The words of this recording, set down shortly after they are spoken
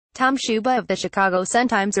Tom Schuba of the Chicago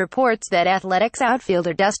SunTimes reports that Athletics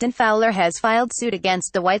outfielder Dustin Fowler has filed suit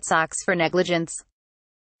against the White Sox for negligence.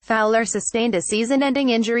 Fowler sustained a season-ending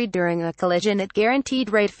injury during a collision at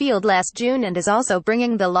Guaranteed Rate Field last June and is also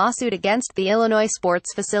bringing the lawsuit against the Illinois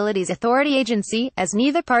Sports Facilities Authority agency, as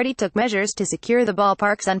neither party took measures to secure the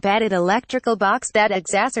ballpark's unpadded electrical box that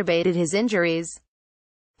exacerbated his injuries.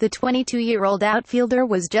 The 22-year-old outfielder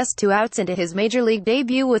was just 2 outs into his major league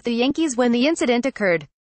debut with the Yankees when the incident occurred.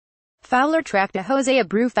 Fowler tracked a Jose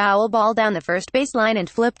Abreu foul ball down the first baseline and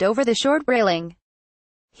flipped over the short railing.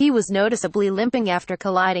 He was noticeably limping after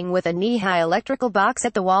colliding with a knee-high electrical box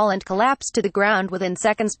at the wall and collapsed to the ground within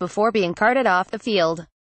seconds before being carted off the field.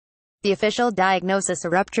 The official diagnosis: a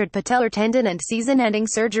ruptured patellar tendon and season-ending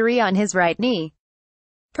surgery on his right knee.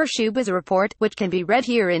 Per Schuba's report, which can be read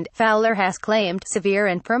here, and Fowler has claimed severe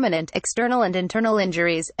and permanent external and internal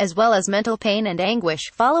injuries, as well as mental pain and anguish,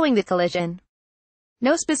 following the collision.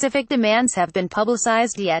 No specific demands have been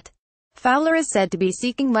publicized yet. Fowler is said to be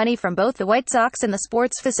seeking money from both the White Sox and the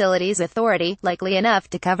Sports Facilities Authority, likely enough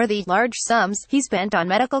to cover the large sums he spent on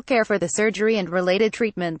medical care for the surgery and related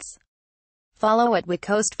treatments. Follow it with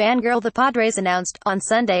Coast fangirl. The Padres announced on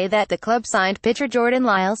Sunday that the club signed pitcher Jordan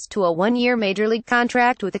Lyles to a 1-year Major League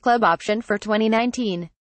contract with a club option for 2019.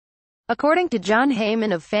 According to John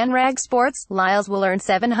Heyman of FanRag Sports, Lyles will earn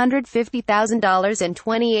 $750,000 in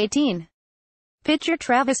 2018. Pitcher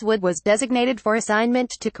Travis Wood was designated for assignment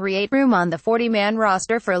to create room on the 40-man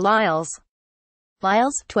roster for Lyles.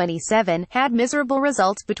 Lyles, 27, had miserable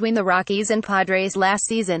results between the Rockies and Padres last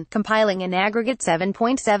season, compiling an aggregate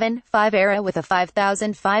 7.75 ERA with a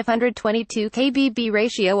 5,522 kBB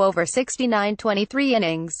ratio over 69.23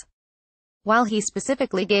 innings. While he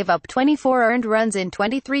specifically gave up 24 earned runs in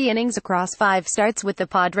 23 innings across 5 starts with the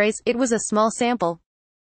Padres, it was a small sample.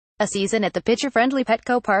 A season at the pitcher-friendly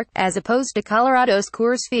Petco Park, as opposed to Colorado's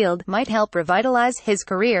Coors Field, might help revitalize his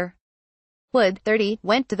career. Wood, 30,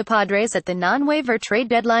 went to the Padres at the non-waiver trade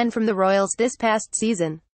deadline from the Royals this past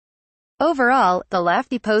season. Overall, the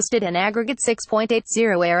lefty posted an aggregate 6.80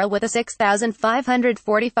 ERA with a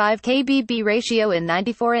 6,545 kBB ratio in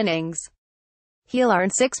 94 innings. He'll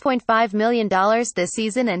earn $6.5 million this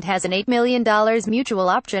season and has an $8 million mutual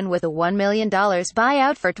option with a $1 million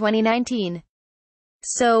buyout for 2019.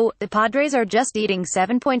 So, the Padres are just eating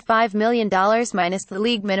 $7.5 million minus the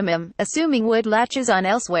league minimum, assuming Wood latches on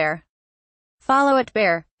elsewhere. Follow at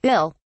Bear Bill.